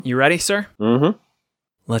You ready, sir? Mm-hmm.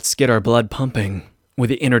 Let's get our blood pumping with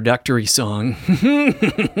the introductory song.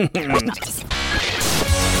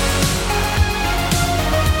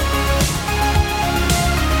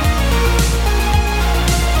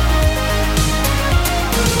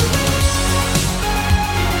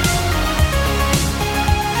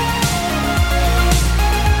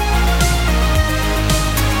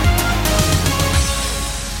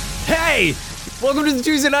 Hey! Welcome to the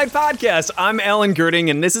Tuesday Night Podcast. I'm Alan Girding,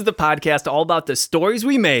 and this is the podcast all about the stories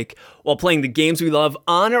we make while playing the games we love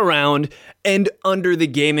on, around, and under the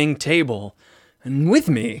gaming table. And with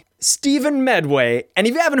me, Stephen Medway. And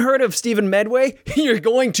if you haven't heard of Stephen Medway, you're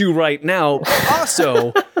going to right now.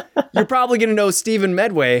 Also, you're probably going to know Stephen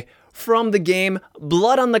Medway from the game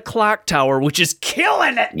Blood on the Clocktower, which is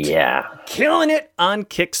killing it. Yeah. Killing it on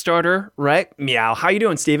Kickstarter, right? Meow. How you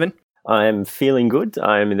doing, Stephen? I'm feeling good.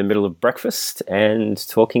 I'm in the middle of breakfast and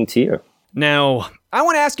talking to you. Now, I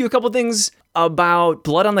want to ask you a couple things about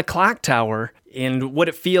Blood on the Clocktower and what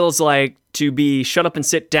it feels like to be Shut Up and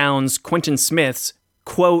Sit Down's Quentin Smith's,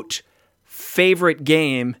 quote, favorite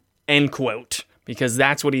game, end quote. Because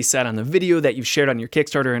that's what he said on the video that you've shared on your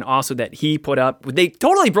Kickstarter and also that he put up. They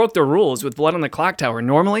totally broke the rules with Blood on the Clocktower.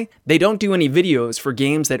 Normally, they don't do any videos for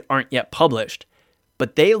games that aren't yet published.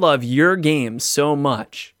 But they love your game so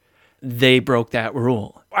much, they broke that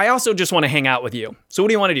rule. I also just want to hang out with you. So what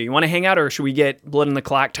do you want to do? You want to hang out, or should we get Blood on the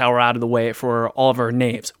Clocktower out of the way for all of our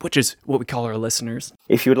knaves, which is what we call our listeners?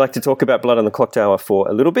 If you would like to talk about Blood on the Clocktower for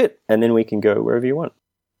a little bit, and then we can go wherever you want.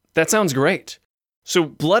 That sounds great. So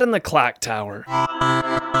Blood on the Clocktower.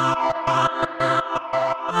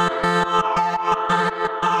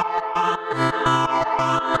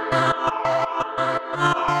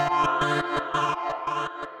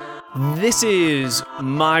 This is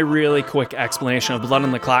my really quick explanation of Blood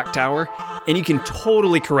on the Clocktower, and you can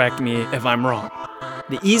totally correct me if I'm wrong.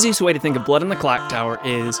 The easiest way to think of Blood on the Clocktower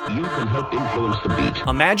is You can help influence the beat.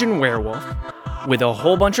 imagine Werewolf with a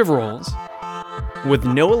whole bunch of rolls, with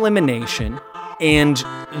no elimination, and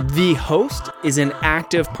the host is an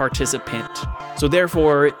active participant. So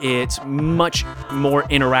therefore, it's much more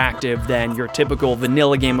interactive than your typical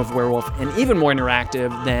vanilla game of Werewolf, and even more interactive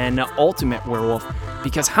than Ultimate Werewolf.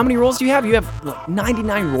 Because how many rolls do you have? You have like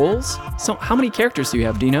 99 rolls? So how many characters do you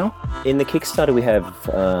have? Do you know? In the Kickstarter, we have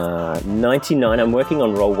 99. I'm working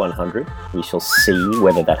on roll 100. We shall see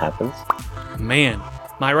whether that happens. Man,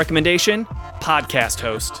 my recommendation, podcast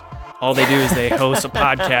host. All they do is they host a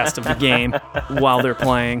podcast of the game while they're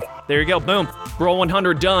playing. There you go, boom. Roll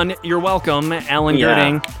 100 done. You're welcome, Alan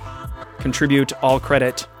Girding. Contribute all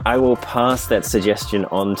credit. I will pass that suggestion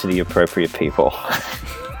on to the appropriate people.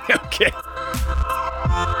 Okay.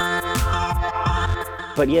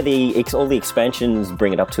 But yeah, all the expansions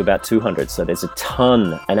bring it up to about 200, so there's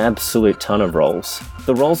an absolute ton of rolls.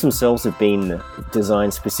 The rolls themselves have been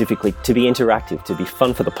designed specifically to be interactive, to be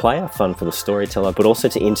fun for the player, fun for the storyteller, but also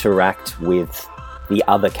to interact with the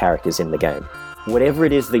other characters in the game. Whatever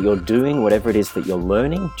it is that you're doing, whatever it is that you're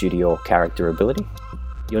learning due to your character ability,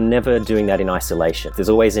 you're never doing that in isolation. There's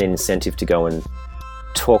always an incentive to go and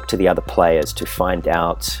talk to the other players to find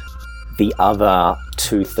out the other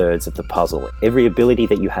 2/3 of the puzzle. Every ability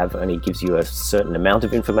that you have only gives you a certain amount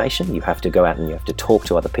of information. You have to go out and you have to talk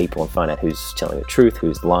to other people and find out who's telling the truth,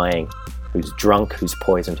 who's lying, who's drunk, who's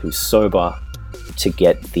poisoned, who's sober, to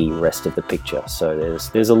get the rest of the picture. So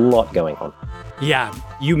there's a lot going on. Yeah,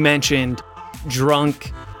 you mentioned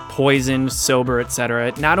drunk, poisoned, sober,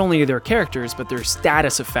 etc. Not only are there characters, but there's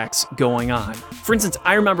status effects going on. For instance,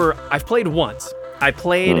 I remember I've played once. I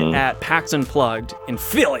played at PAX Unplugged in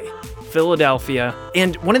Philadelphia.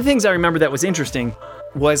 And one of the things I remember that was interesting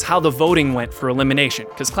was how the voting went for elimination.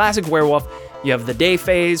 Because classic Werewolf, you have the day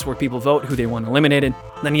phase where people vote who they want eliminated.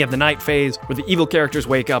 Then you have the night phase where the evil characters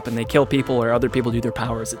wake up and they kill people or other people do their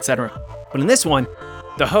powers, etc. But in this one,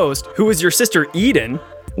 the host, who was your sister Eden,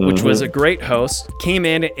 which was a great host, came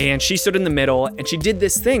in and she stood in the middle and she did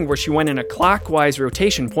this thing where she went in a clockwise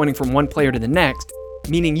rotation pointing from one player to the next,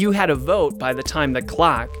 meaning you had a vote by the time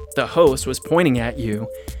the host was pointing at you.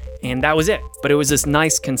 And that was it. But it was this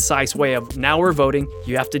nice, concise way of, now we're voting.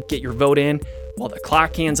 You have to get your vote in while the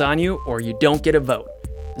clock hands on you, or you don't get a vote.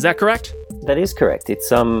 Is that correct? That is correct. It's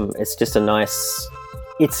just a nice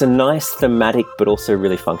thematic, but also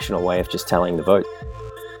really functional way of just tallying the vote.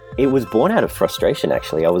 It was born out of frustration,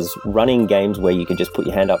 actually. I was running games where you could just put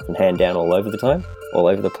your hand up and hand down all over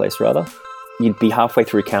the place rather. You'd be halfway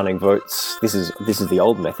through counting votes. This is the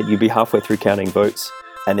old method. You'd be halfway through counting votes,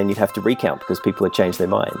 and then you'd have to recount because people had changed their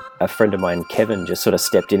mind. A friend of mine, Kevin, just sort of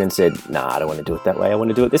stepped in and said, nah, I don't want to do it that way. I want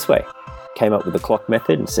to do it this way. Came up with the clock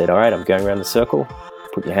method and said, all right, I'm going around the circle.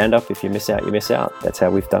 put your hand up. If you miss out, you miss out. That's how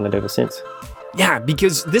we've done it ever since. Yeah,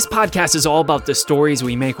 because this podcast is all about the stories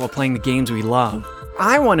we make while playing the games we love.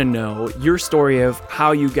 I want to know your story of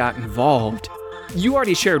how you got involved. You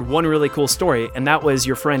already shared one really cool story, and that was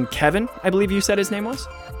your friend Kevin, I believe you said his name was?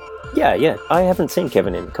 Yeah. I haven't seen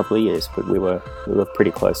Kevin in a couple of years, but we were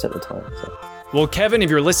pretty close at the time. So. Well, Kevin, if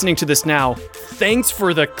you're listening to this now, thanks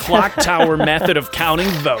for the clock tower method of counting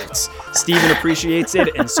votes. Steven appreciates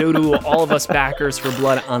it, and so do all of us backers for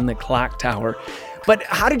Blood on the Clock Tower. But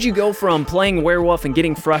how did you go from playing Werewolf and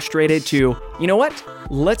getting frustrated to, you know what,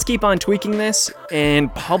 let's keep on tweaking this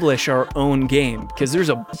and publish our own game? Because there's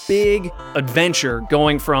a big adventure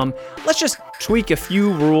going from, let's just tweak a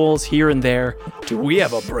few rules here and there, to we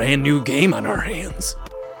have a brand new game on our hands.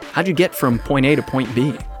 How'd you get from point A to point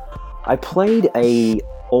B? I played a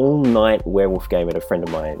all-night werewolf game at a friend of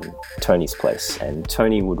mine, Tony's place, and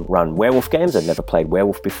Tony would run werewolf games. I'd never played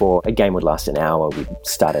werewolf before. A game would last an hour. We'd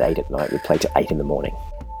start at 8 at night. We'd play to 8 in the morning.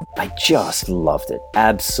 I just loved it.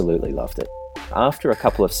 Absolutely loved it. After a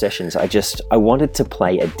couple of sessions, I wanted to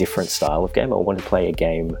play a different style of game. I wanted to play a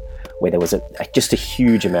game where there was just a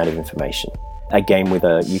huge amount of information. A game with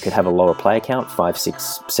you could have a lower player count, 5,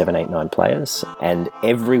 6, 7, 8, 9 players, and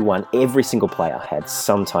every single player had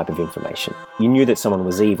some type of information. You knew that someone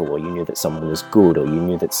was evil, or you knew that someone was good, or you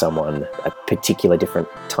knew that a particular different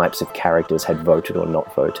types of characters had voted or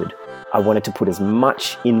not voted. I wanted to put as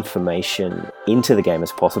much information into the game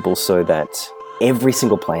as possible so that every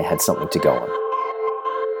single player had something to go on.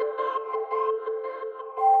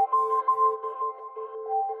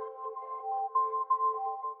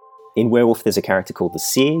 In Werewolf, there's a character called the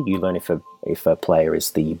Seer. You learn if a player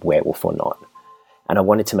is the werewolf or not. And I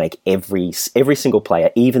wanted to make every single player,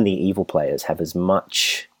 even the evil players, have as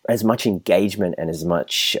much engagement and as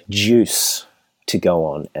much juice to go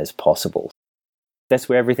on as possible. That's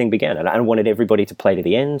where everything began. And I wanted everybody to play to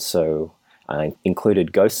the end, so I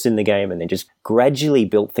included ghosts in the game and then just gradually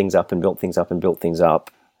built things up and built things up and built things up.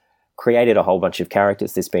 Created a whole bunch of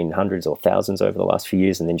characters. There's been hundreds or thousands over the last few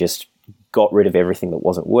years, and then just got rid of everything that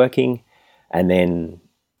wasn't working, and then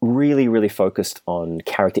really, really focused on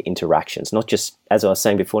character interactions. Not just, as I was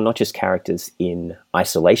saying before, not just characters in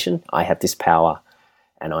isolation. I have this power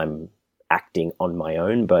and I'm acting on my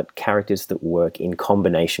own, but characters that work in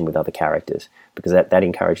combination with other characters, because that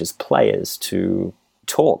encourages players to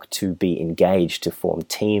talk, to be engaged, to form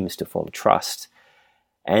teams, to form trust.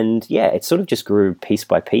 And yeah, it sort of just grew piece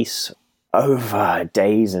by piece over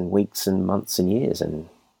days and weeks and months and years, and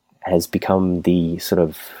has become the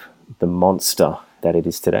monster that it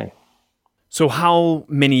is today. So how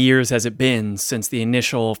many years has it been since the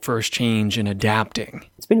initial first change in adapting?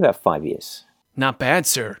 It's been about 5 years. Not bad,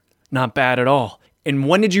 sir. Not bad at all. And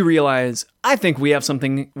when did you realize, I think we have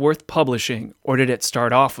something worth publishing, or did it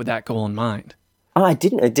start off with that goal in mind? I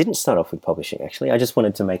didn't start off with publishing, actually. I just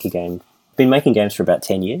wanted to make a game. Been making games for about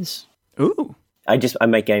 10 years. Ooh. I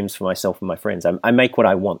make games for myself and my friends. I make what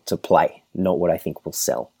I want to play, not what I think will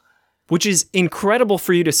sell. Which is incredible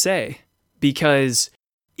for you to say, because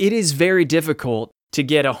it is very difficult to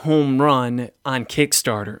get a home run on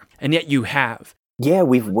Kickstarter, and yet you have. Yeah,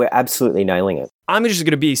 we're absolutely nailing it. I'm just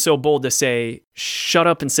going to be so bold to say Shut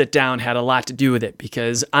Up and Sit Down had a lot to do with it,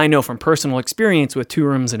 because I know from personal experience with Two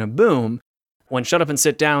Rooms and a Boom, when Shut Up and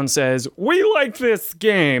Sit Down says, we like this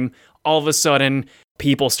game, all of a sudden,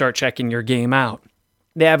 people start checking your game out.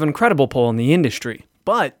 They have an incredible pull in the industry,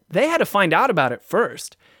 but they had to find out about it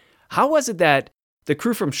first. How was it that the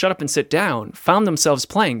crew from Shut Up and Sit Down found themselves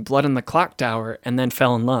playing Blood on the Clock Tower and then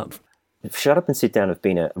fell in love? Shut Up and Sit Down have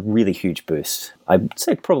been a really huge boost. I'd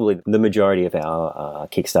say probably the majority of our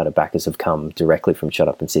Kickstarter backers have come directly from Shut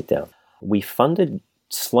Up and Sit Down. We funded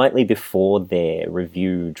slightly before their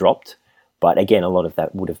review dropped, but again, a lot of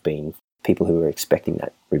that would have been people who were expecting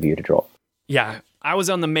that review to drop. Yeah, I was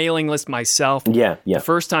on the mailing list myself. Yeah. The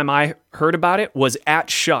first time I heard about it was at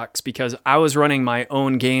Shucks, because I was running my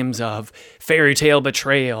own games of Fairy Tale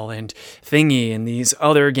Betrayal and Thingy and these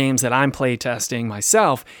other games that I'm playtesting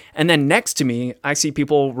myself. And then next to me, I see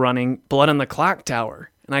people running Blood on the Clock Tower.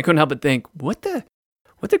 And I couldn't help but think, what the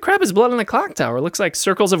crap is Blood on the Clock Tower? It looks like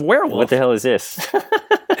Circles of Werewolf. What the hell is this?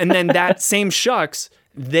 And then that same Shucks,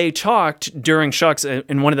 they talked during Shucks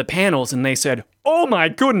in one of the panels, and they said, oh my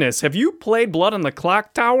goodness, have you played Blood on the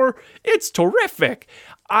Clock Tower? It's terrific.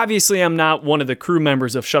 Obviously, I'm not one of the crew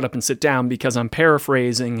members of Shut Up and Sit Down, because I'm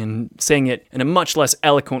paraphrasing and saying it in a much less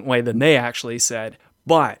eloquent way than they actually said.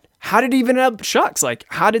 But how did it even end up Shucks? Like,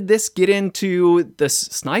 how did this get into the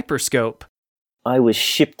Sniper Scope? I was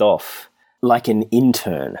shipped off like an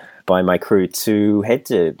intern by my crew to head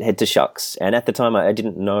to Shucks. And at the time, I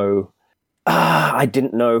didn't know I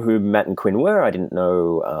didn't know who Matt and Quinn were. I didn't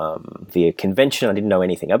know the convention. I didn't know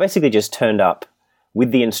anything. I basically just turned up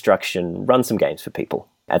with the instruction, run some games for people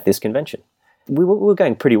at this convention. We were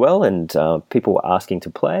going pretty well, and people were asking to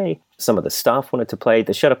play. Some of the staff wanted to play.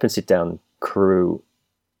 The Shut Up and Sit Down crew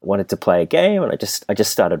wanted to play a game, and I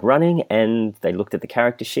just started running, and they looked at the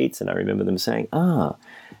character sheets, and I remember them saying,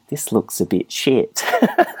 this looks a bit shit.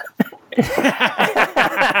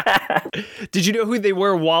 Did you know who they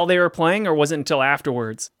were while they were playing, or was it until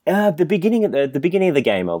afterwards? The beginning of the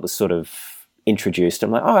game, I was sort of introduced.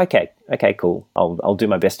 I'm like, oh, okay, cool. I'll do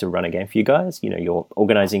my best to run a game for you guys. You know, you're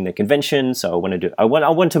organizing the convention, so I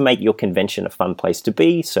want to make your convention a fun place to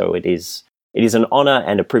be. So it is an honor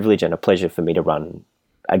and a privilege and a pleasure for me to run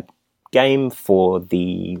a game for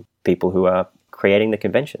the people who are creating the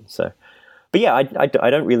convention. So, but yeah, I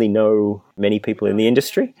don't really know many people in the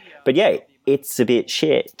industry, but yeah, it's a bit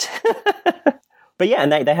shit. But yeah,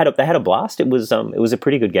 and they had a blast. It was a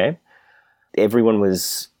pretty good game. Everyone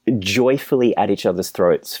was joyfully at each other's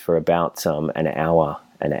throats for about an hour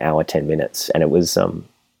 10 minutes, and it was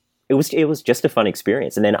just a fun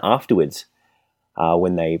experience. And then afterwards,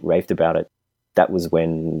 when they raved about it, that was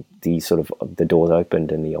when the doors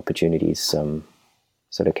opened and the opportunities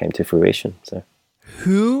sort of came to fruition. So,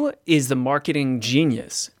 who is the marketing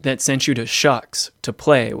genius that sent you to Shucks to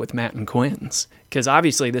play with Matt and Quinn's? Because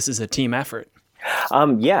obviously this is a team effort.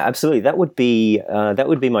 Yeah, absolutely. That would be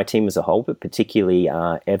my team as a whole, but particularly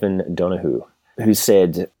Evan Donahue, who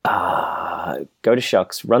said, "Go to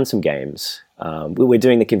Shucks, run some games. We're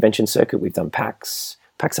doing the convention circuit. We've done PAX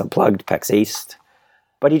Unplugged, PAX East."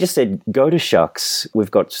 But he just said, "Go to Shucks.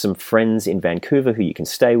 We've got some friends in Vancouver who you can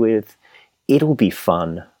stay with. It'll be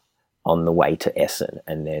fun on the way to Essen."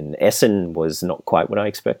 And then Essen was not quite what I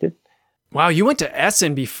expected. Wow, you went to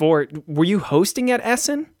Essen before. Were you hosting at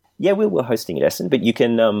Essen? Yeah, we were hosting at Essen, but you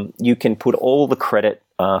can put all the credit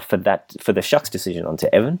for the Shucks decision onto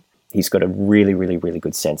Evan. He's got a really, really, really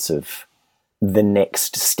good sense of the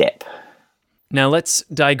next step. Now let's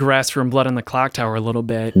digress from Blood on the Clocktower a little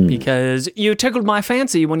bit, because you tickled my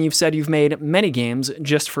fancy when you've said you've made many games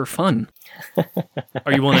just for fun.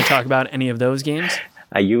 Are you willing to talk about any of those games?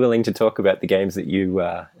 Are you willing to talk about the games that you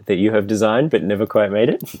have designed but never quite made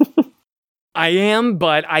it? I am,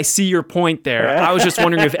 but I see your point there. I was just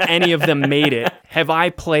wondering if any of them made it. Have I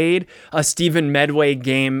played a Stephen Medway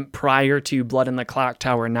game prior to Blood in the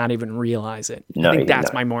Clocktower and not even realize it? No, I think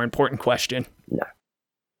that's my more important question. No.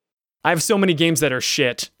 I have so many games that are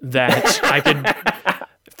shit that I could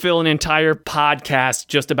fill an entire podcast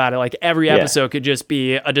just about it. Like every episode could just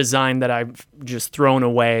be a design that I've just thrown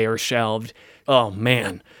away or shelved. Oh,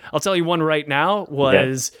 man. I'll tell you one right now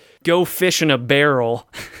was Go Fish in a Barrel,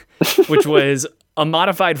 which was a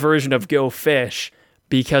modified version of Go Fish,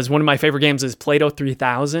 because one of my favorite games is Plato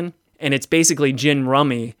 3000, and it's basically gin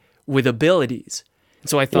rummy with abilities. And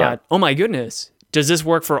so I thought, oh my goodness, does this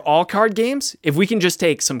work for all card games? If we can just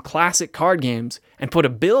take some classic card games and put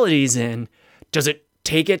abilities in, does it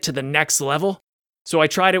take it to the next level? So I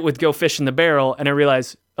tried it with Go Fish in the Barrel, and I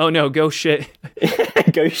realized, oh no, go shit.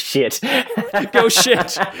 Go shit. Go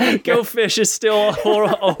shit. Go Fish is still a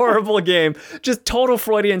horrible game. Just total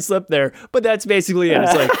Freudian slip there. But that's basically it.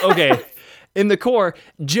 It's like, okay, in the core,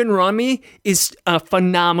 Gin Rummy is a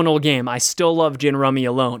phenomenal game. I still love Gin Rummy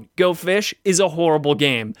alone. Go Fish is a horrible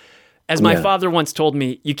game. As my father once told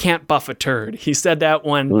me, you can't buff a turd. He said that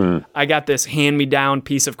when I got this hand-me-down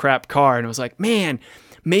piece of crap car, and I was like, man,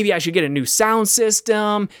 maybe I should get a new sound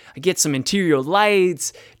system, get some interior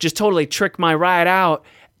lights, just totally trick my ride out.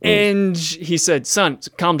 And he said, son,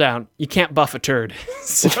 calm down. You can't buff a turd.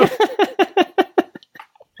 So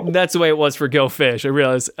that's the way it was for Go Fish. I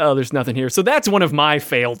realized, oh, there's nothing here. So that's one of my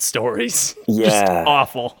failed stories. Yeah. Just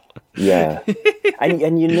awful. Yeah.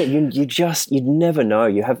 and you never know.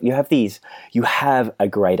 You have a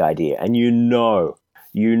great idea, and you know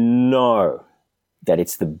that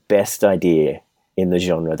it's the best idea in the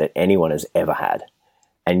genre that anyone has ever had.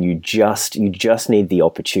 And you just need the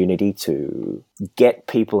opportunity to get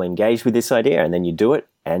people engaged with this idea, and then you do it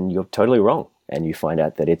and you're totally wrong. And you find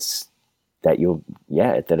out that it's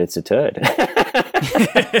a turd.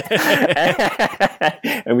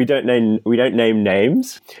 And we don't name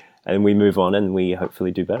names, and we move on and we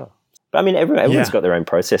hopefully do better. But I mean, everyone's got their own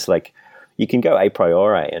process. Like, you can go a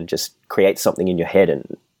priori and just create something in your head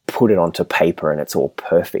and put it onto paper and it's all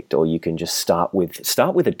perfect, or you can just start with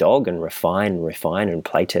a dog and refine and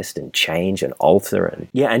playtest and change and alter and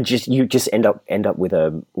you just end up with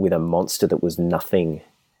a monster that was nothing,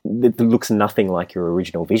 that looks nothing like your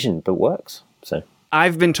original vision but works. So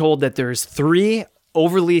I've been told that there's 3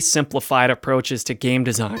 overly simplified approaches to game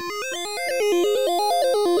design.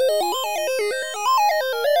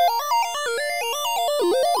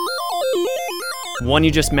 one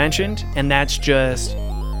you just mentioned, and that's just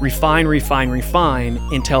refine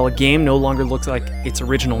until a game no longer looks like its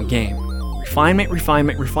original game.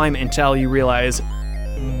 Refinement until you realize,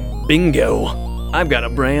 bingo, I've got a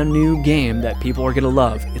brand new game that people are gonna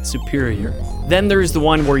love. It's superior. Then there's the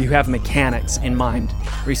one where you have mechanics in mind,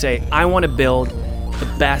 where you say, I want to build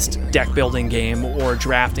the best deck building game or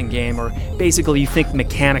drafting game, or basically you think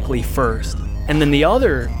mechanically first. And then the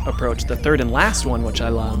other approach, the third and last one, which I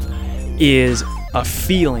love, is a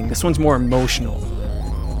feeling. This one's more emotional.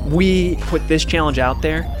 We put this challenge out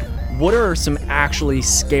there. What are some actually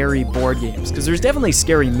scary board games? Because there's definitely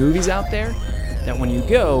scary movies out there that when you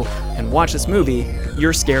go and watch this movie,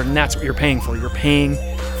 you're scared, and that's what you're paying for. You're paying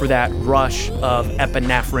for that rush of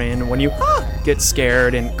epinephrine when you get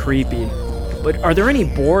scared and creepy. But are there any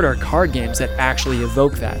board or card games that actually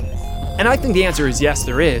evoke that? And I think the answer is yes,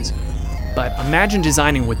 there is. But imagine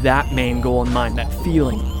designing with that main goal in mind, that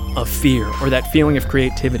feeling of fear or that feeling of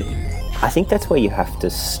creativity. I think that's where you have to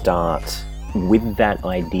start with that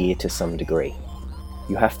idea to some degree.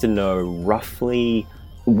 You have to know roughly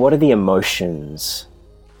what are the emotions,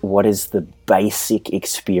 what is the basic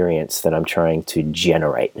experience that I'm trying to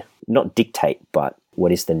generate, not dictate, but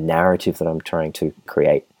what is the narrative that I'm trying to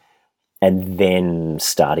create, and then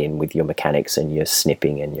start in with your mechanics and your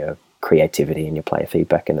snipping and your creativity and your player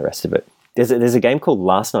feedback and the rest of it. There's a game called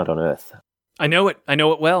Last Night on Earth. I know it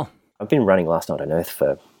well. I've been running Last Night on Earth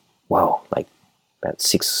for, about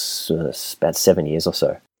 7 years or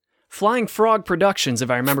so. Flying Frog Productions, if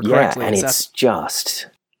I remember correctly. Yeah, and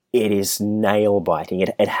it is nail biting.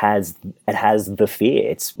 It has the fear.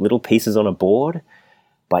 It's little pieces on a board,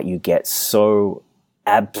 but you get so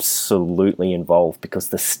absolutely involved because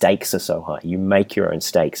the stakes are so high. You make your own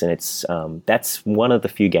stakes, and it's that's one of the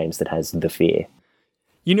few games that has the fear.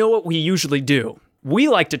 You know what we usually do? We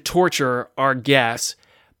like to torture our guests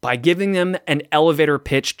by giving them an elevator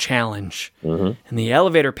pitch challenge. Mm-hmm. And the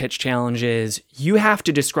elevator pitch challenge is you have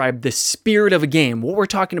to describe the spirit of a game, what we're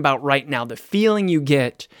talking about right now, the feeling you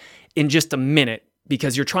get in just a minute,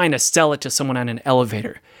 because you're trying to sell it to someone on an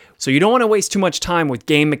elevator. So you don't want to waste too much time with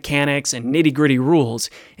game mechanics and nitty-gritty rules.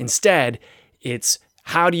 Instead, it's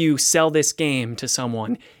how do you sell this game to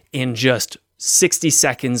someone in just 60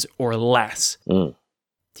 seconds or less? Do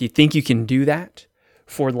you think you can do that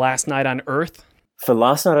for Last Night on Earth? For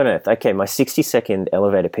Last Night on Earth, okay, my 60-second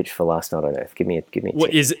elevator pitch for Last Night on Earth. Give me a tip.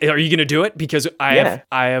 Are you going to do it? Because I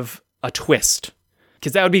have a twist.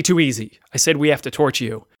 Because that would be too easy. I said we have to torture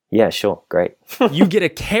you. Yeah, sure, great. You get a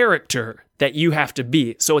character that you have to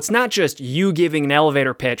be. So it's not just you giving an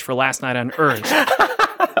elevator pitch for Last Night on Earth.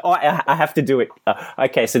 I have to do it.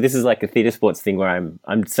 Okay, so this is like a theater sports thing where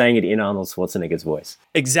I'm saying it in Arnold Schwarzenegger's voice.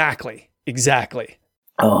 Exactly.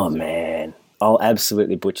 Oh, man. I'll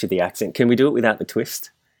absolutely butcher the accent. Can we do it without the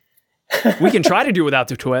twist? We can try to do it without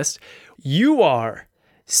the twist. You are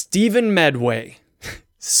Stephen Medway,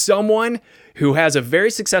 someone who has a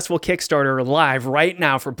very successful Kickstarter live right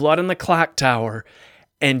now for Blood on the Clock Tower,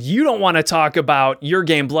 and you don't want to talk about your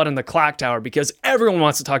game Blood on the Clock Tower because everyone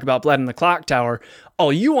wants to talk about Blood on the Clock Tower.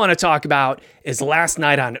 All you want to talk about is Last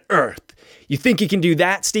Night on Earth. You think you can do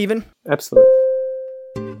that, Stephen? Absolutely.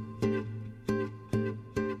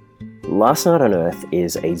 Last Night on Earth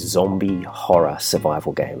is a zombie horror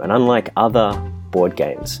survival game, and unlike other board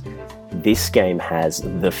games, this game has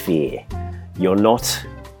the fear. You're not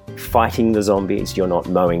fighting the zombies, you're not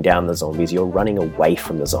mowing down the zombies, you're running away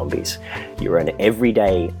from the zombies. You're an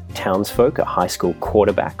everyday townsfolk, a high school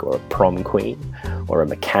quarterback or a prom queen or a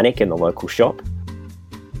mechanic in the local shop.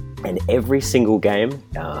 And every single game,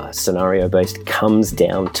 scenario-based, comes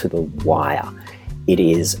down to the wire. It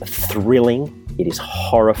is thrilling. It is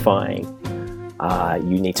horrifying.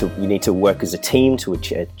 You need to work as a team to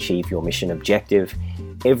achieve your mission objective.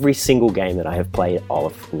 Every single game that I have played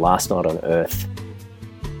of Last Night on Earth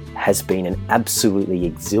has been an absolutely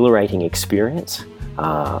exhilarating experience.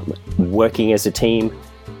 Working as a team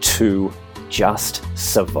to just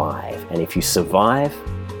survive. And if you survive,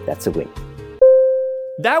 that's a win.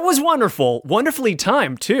 That was wonderful. Wonderfully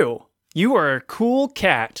timed, too. You are a cool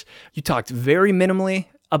cat. You talked very minimally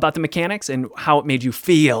about the mechanics and how it made you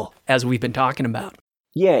feel, as we've been talking about.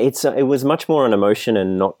 Yeah, it was much more on emotion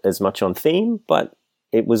and not as much on theme, but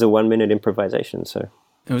it was a 1-minute improvisation, so...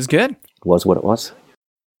 It was good. It was what it was.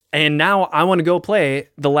 And now I want to go play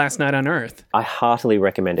The Last Night on Earth. I heartily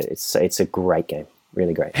recommend it. It's a great game.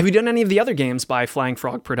 Really great. Have you done any of the other games by Flying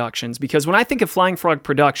Frog Productions? Because when I think of Flying Frog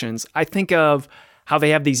Productions, I think of how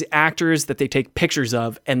they have these actors that they take pictures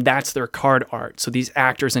of, and that's their card art. So these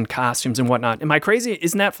actors in costumes and whatnot. Am I crazy?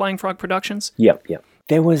 Isn't that Flying Frog Productions? Yep.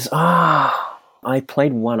 There was I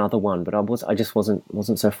played one other one, but I just wasn't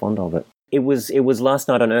so fond of it. It was Last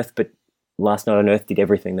Night on Earth, but Last Night on Earth did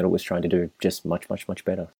everything that it was trying to do, just much, much, much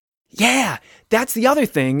better. Yeah, that's the other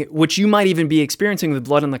thing, which you might even be experiencing with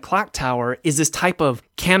Blood on the Clock Tower, is this type of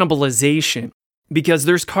cannibalization. Because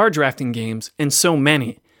there's card drafting games, and so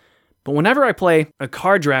many. But whenever I play a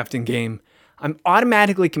card drafting game, I'm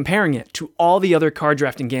automatically comparing it to all the other card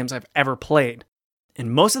drafting games I've ever played.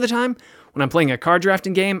 And most of the time, when I'm playing a card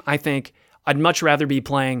drafting game, I think I'd much rather be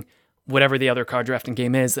playing whatever the other card drafting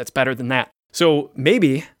game is that's better than that. So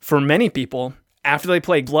maybe, for many people, after they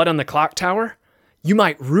play Blood on the Clock Tower, you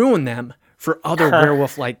might ruin them for other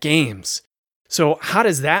werewolf-like games. So how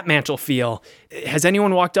does that mantle feel? Has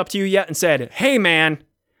anyone walked up to you yet and said, "Hey man,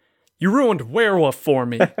 you ruined Werewolf for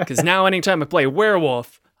me"? Because now anytime I play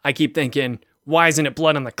Werewolf, I keep thinking, why isn't it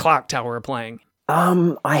Blood on the Clock Tower we're playing?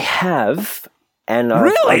 I have. And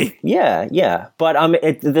Really? Yeah. But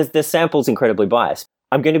the sample's incredibly biased.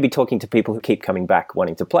 I'm going to be talking to people who keep coming back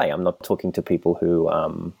wanting to play. I'm not talking to people who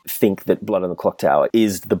think that Blood on the Clock Tower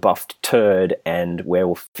is the buffed turd and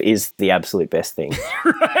Werewolf is the absolute best thing.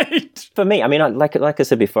 Right. For me, I mean, like I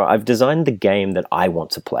said before, I've designed the game that I want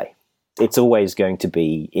to play. It's always going to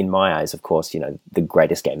be, in my eyes, of course, the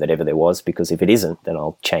greatest game that ever there was, because if it isn't, then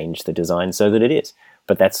I'll change the design so that it is.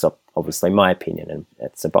 But that's obviously my opinion, and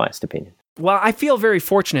that's a biased opinion. Well, I feel very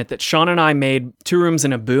fortunate that Sean and I made Two Rooms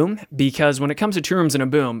and a Boom, because when it comes to Two Rooms and a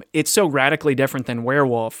Boom, it's so radically different than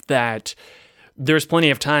Werewolf that there's plenty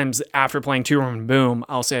of times after playing Two Rooms and Boom,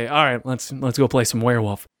 I'll say, all right, let's go play some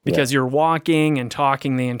Werewolf. Because you're walking and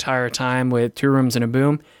talking the entire time with Two Rooms and a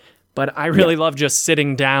Boom. But I really love just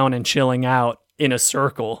sitting down and chilling out in a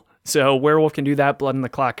circle. So Werewolf can do that. Blood on the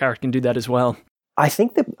Clock Tower can do that as well. I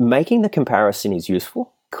think that making the comparison is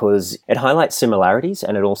useful because it highlights similarities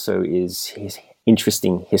and it also is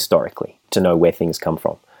interesting historically to know where things come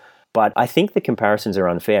from. But I think the comparisons are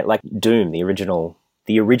unfair. Like Doom, the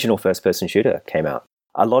original first-person shooter came out.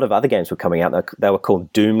 A lot of other games were coming out. They were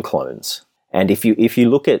called Doom clones. And if you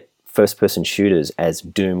look at first-person shooters as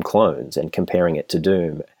Doom clones and comparing it to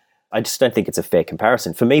Doom, I just don't think it's a fair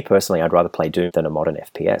comparison. For me personally, I'd rather play Doom than a modern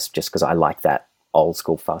FPS just because I like that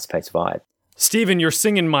old-school, fast-paced vibe. Steven, you're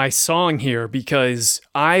singing my song here because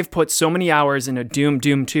I've put so many hours into Doom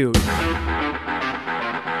 2.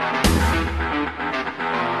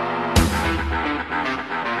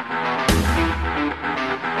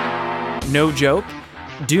 No joke.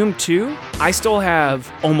 Doom 2, I still have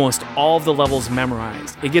almost all of the levels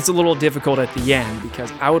memorized. It gets a little difficult at the end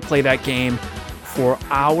because I would play that game for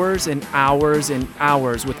hours and hours and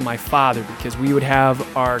hours with my father because we would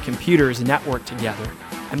have our computers networked together.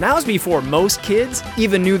 And that was before most kids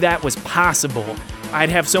even knew that was possible. I'd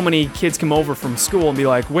have so many kids come over from school and be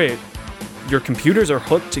like, wait, your computers are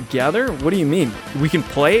hooked together? What do you mean? We can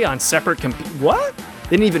play on separate computers? What?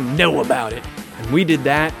 They didn't even know about it. And we did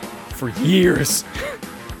that for years.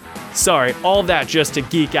 Sorry, all that just to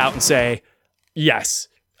geek out and say, yes,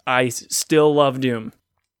 I still love Doom.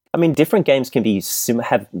 I mean, different games can be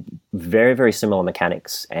have very, very similar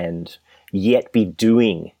mechanics and yet be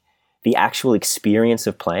doing the actual experience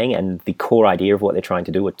of playing and the core idea of what they're trying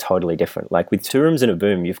to do are totally different. Like with Two Rooms and a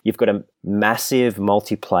Boom, you've got a massive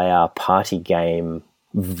multiplayer party game,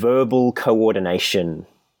 verbal coordination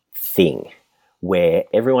thing where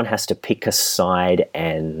everyone has to pick a side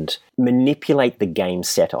and manipulate the game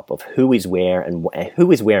setup of who is where and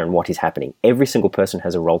what is happening. Every single person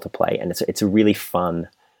has a role to play, and it's a really fun,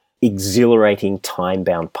 exhilarating,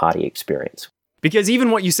 time-bound party experience. Because even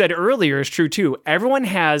what you said earlier is true too. Everyone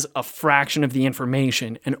has a fraction of the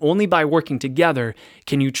information, and only by working together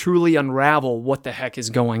can you truly unravel what the heck is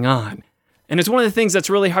going on. And it's one of the things that's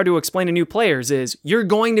really hard to explain to new players is you're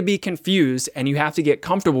going to be confused, and you have to get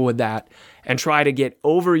comfortable with that and try to get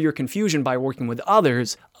over your confusion by working with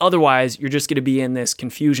others. Otherwise, you're just going to be in this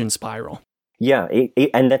confusion spiral. Yeah,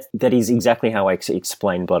 and that is exactly how I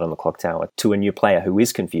explain Blood on the Clock Tower to a new player who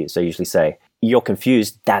is confused. I usually say, you're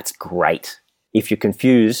confused, that's great. If you're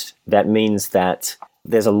confused, that means that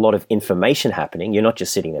there's a lot of information happening. You're not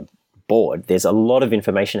just sitting there bored. There's a lot of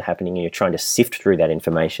information happening and you're trying to sift through that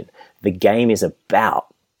information. The game is about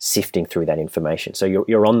sifting through that information. So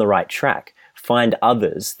you're on the right track. Find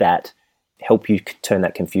others that help you turn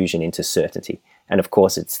that confusion into certainty. And of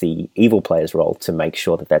course, it's the evil player's role to make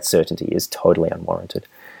sure that certainty is totally unwarranted.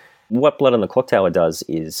 What Blood on the Clock Tower does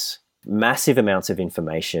is massive amounts of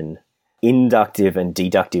information, inductive and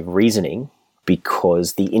deductive reasoning,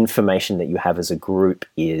 because the information that you have as a group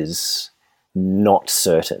is not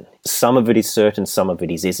certain. Some of it is certain, some of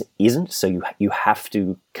it isn't. So you have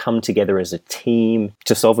to come together as a team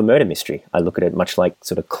to solve a murder mystery. I look at it much like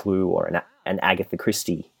sort of Clue or an Agatha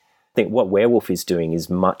Christie. I think what Werewolf is doing is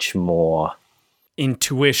much more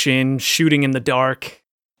intuition, shooting in the dark?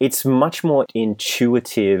 It's much more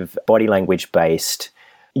intuitive, body language based.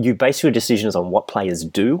 You base your decisions on what players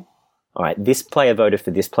do. All right, this player voted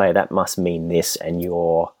for this player, that must mean this, and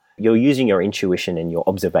you're using your intuition and your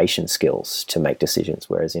observation skills to make decisions.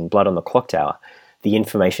 Whereas in Blood on the Clocktower, the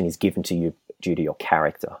information is given to you due to your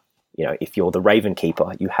character. You know, if you're the Raven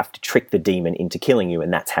Keeper, you have to trick the demon into killing you,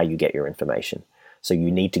 and that's how you get your information. So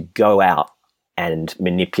you need to go out and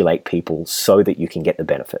manipulate people so that you can get the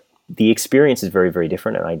benefit. The experience is very, very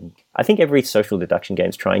different, and I think every social deduction game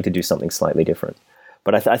is trying to do something slightly different.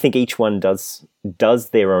 But I think each one does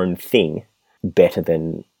their own thing better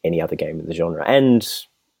than any other game in the genre, and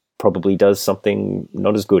probably does something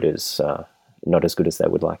not as good as they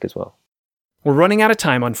would like as well. We're running out of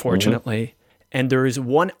time, unfortunately, and there is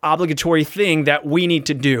one obligatory thing that we need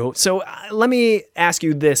to do. So let me ask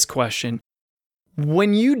you this question.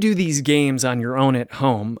 When you do these games on your own at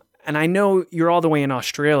home, and I know you're all the way in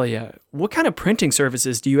Australia, what kind of printing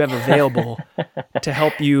services do you have available to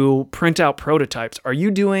help you print out prototypes? Are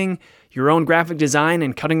you doing your own graphic design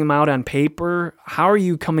and cutting them out on paper? How are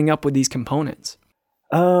you coming up with these components?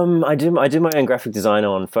 I do my own graphic design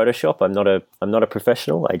on Photoshop. I'm not a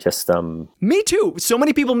professional. I just Me too. So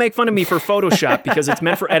many people make fun of me for Photoshop because it's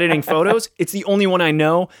meant for editing photos. It's the only one I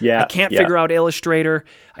know. Yeah, I can't figure out Illustrator.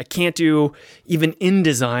 I can't do even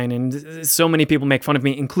InDesign, and so many people make fun of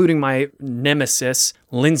me, including my nemesis,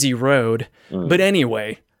 Lindsay Rode. But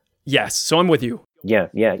anyway, yes. So I'm with you. Yeah.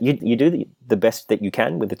 You do the best that you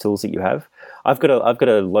can with the tools that you have. I've got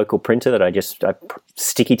a local printer that I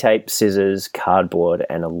sticky tape, scissors, cardboard,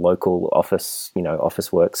 and a local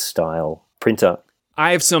Officeworks style printer.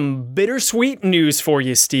 I have some bittersweet news for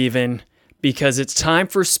you, Steven, because it's time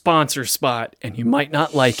for Sponsor Spot, and you might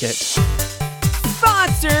not like it.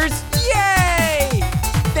 Sponsors, yay!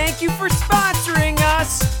 Thank you for sponsoring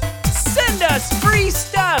us. Send us free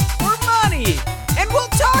stuff or money, and we'll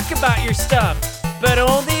talk about your stuff. But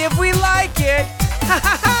only if we like it. Ha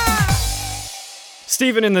ha ha!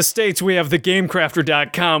 Steven, in the States, we have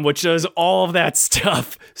thegamecrafter.com, which does all of that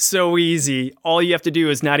stuff so easy. All you have to do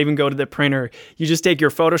is not even go to the printer. You just take your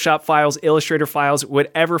Photoshop files, Illustrator files,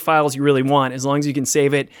 whatever files you really want, as long as you can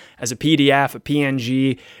save it as a PDF, a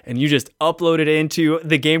PNG, and you just upload it into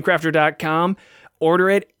thegamecrafter.com, order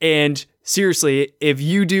it, and seriously, if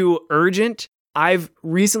you do urgent, I've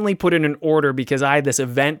recently put in an order because I had this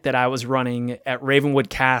event that I was running at Ravenwood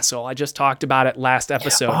Castle. I just talked about it last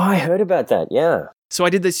episode. Oh, I heard about that, yeah. So I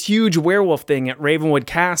did this huge werewolf thing at Ravenwood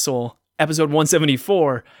Castle, episode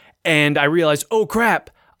 174, and I realized, oh crap,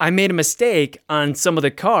 I made a mistake on some of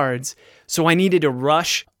the cards, so I needed to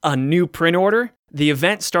rush a new print order. The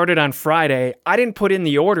event started on Friday. I didn't put in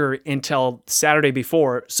the order until Saturday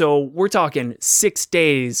before, so we're talking 6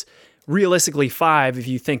 days. Realistically 5 if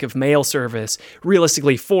you think of mail service.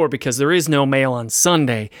 Realistically 4 because there is no mail on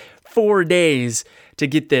Sunday. 4 days to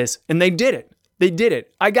get this. And they did it. They did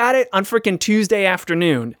it. I got it on freaking Tuesday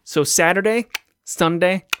afternoon. So Saturday,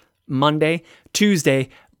 Sunday, Monday, Tuesday,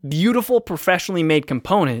 beautiful professionally made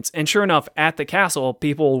components. And sure enough, at the castle,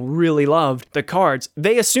 people really loved the cards.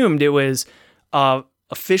 They assumed it was a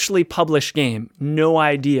officially published game. No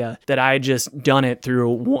idea that I had just done it through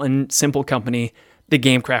one simple company,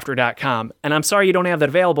 thegamecrafter.com. And I'm sorry you don't have that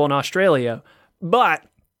available in Australia, but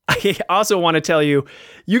I also want to tell you,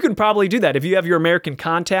 you can probably do that if you have your American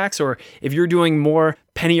contacts, or if you're doing more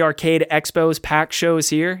Penny Arcade Expos, PAX shows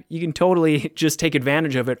here, you can totally just take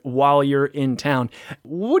advantage of it while you're in town.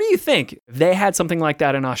 What do you think? If they had something like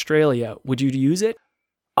that in Australia, would you use it?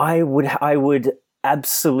 I would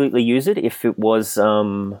absolutely use it if it was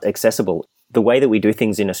accessible. The way that we do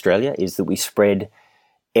things in Australia is that we spread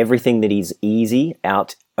everything that is easy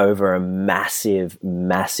out over a massive,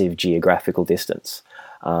 massive geographical distance.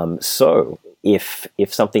 So if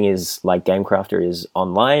something is like GameCrafter is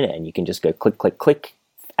online and you can just go click, click, click,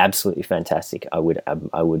 absolutely fantastic. I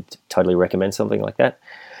would totally recommend something like that.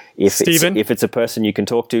 If it's a person you can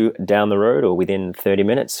talk to down the road or within 30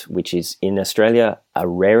 minutes, which is in Australia a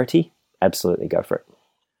rarity, absolutely go for it.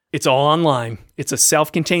 It's all online. It's a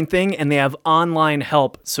self-contained thing, and they have online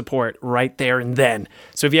help support right there and then.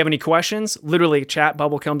 So if you have any questions, literally a chat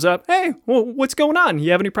bubble comes up. Hey, well, what's going on?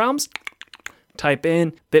 You have any problems? Type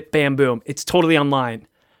in, bit, bam, boom. It's totally online.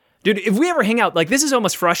 Dude, if we ever hang out, like this is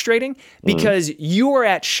almost frustrating because you were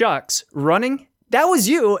at Shucks running. That was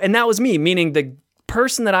you, and that was me, meaning the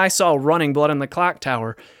person that I saw running Blood on the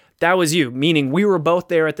Clocktower, that was you, meaning we were both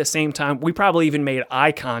there at the same time. We probably even made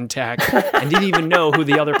eye contact and didn't even know who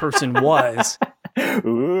the other person was.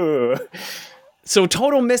 Ooh. So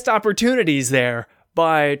total missed opportunities there.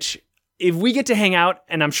 But if we get to hang out,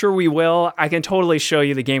 and I'm sure we will, I can totally show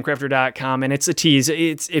you the GameCrafter.com, and it's a tease.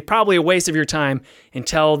 It's probably a waste of your time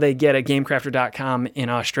until they get a GameCrafter.com in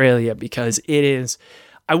Australia, because it is,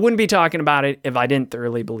 I wouldn't be talking about it if I didn't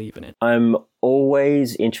thoroughly believe in it. I'm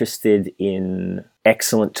always interested in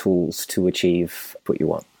excellent tools to achieve what you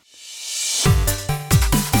want.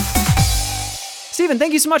 Stephen,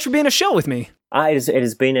 thank you so much for being on a show with me. It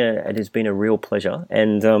has been a real pleasure,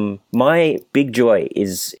 and my big joy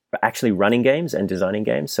is actually running games and designing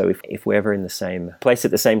games. So if we're ever in the same place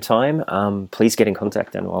at the same time, please get in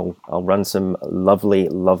contact, and I'll run some lovely,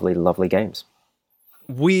 lovely, lovely games.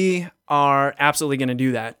 We are absolutely going to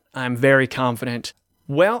do that. I'm very confident.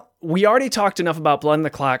 Well, we already talked enough about Blood in the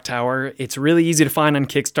Clock Tower. It's really easy to find on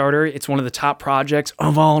Kickstarter. It's one of the top projects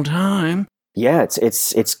of all time. Yeah,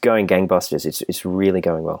 it's going gangbusters. It's really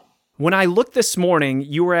going well. When I looked this morning,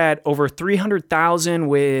 you were at over 300,000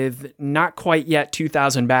 with not quite yet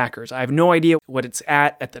 2,000 backers. I have no idea what it's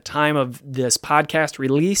at the time of this podcast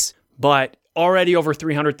release, but already over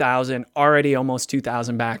 300,000, already almost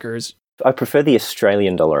 2,000 backers. I prefer the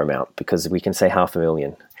Australian dollar amount because we can say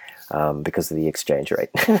 500,000 because of the exchange rate.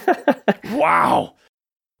 Wow.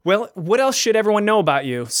 Well, what else should everyone know about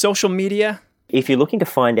you? Social media? If you're looking to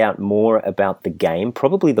find out more about the game,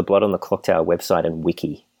 probably the Blood on the Clock Tower website and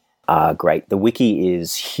wiki are great. The wiki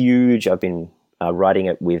is huge. I've been writing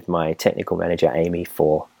it with my technical manager, Amy,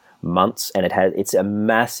 for months, and it's a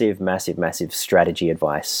massive, massive, massive strategy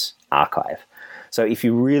advice archive. So if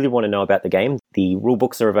you really want to know about the game, the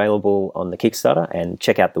rulebooks are available on the Kickstarter, and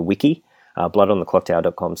check out the wiki,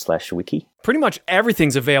 bloodontheclocktower.com/wiki. Pretty much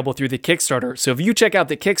everything's available through the Kickstarter. So if you check out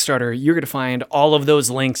the Kickstarter, you're going to find all of those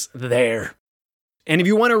links there. And if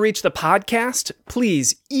you want to reach the podcast,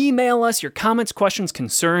 please email us your comments, questions,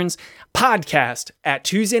 concerns,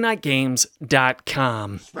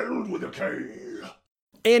 podcast@TuesdayNightGames.com. Spelled with a K.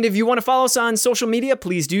 And if you want to follow us on social media,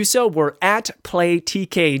 please do so. We're at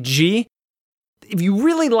PlayTKG. If you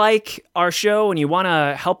really like our show and you want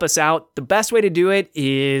to help us out, the best way to do it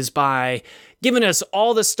is by giving us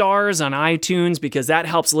all the stars on iTunes, because that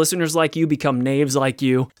helps listeners like you become knaves like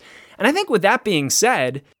you. And I think with that being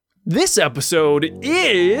said, this episode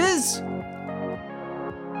is...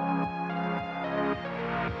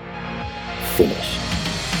 finished.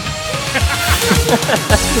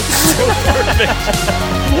 so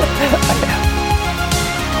perfect.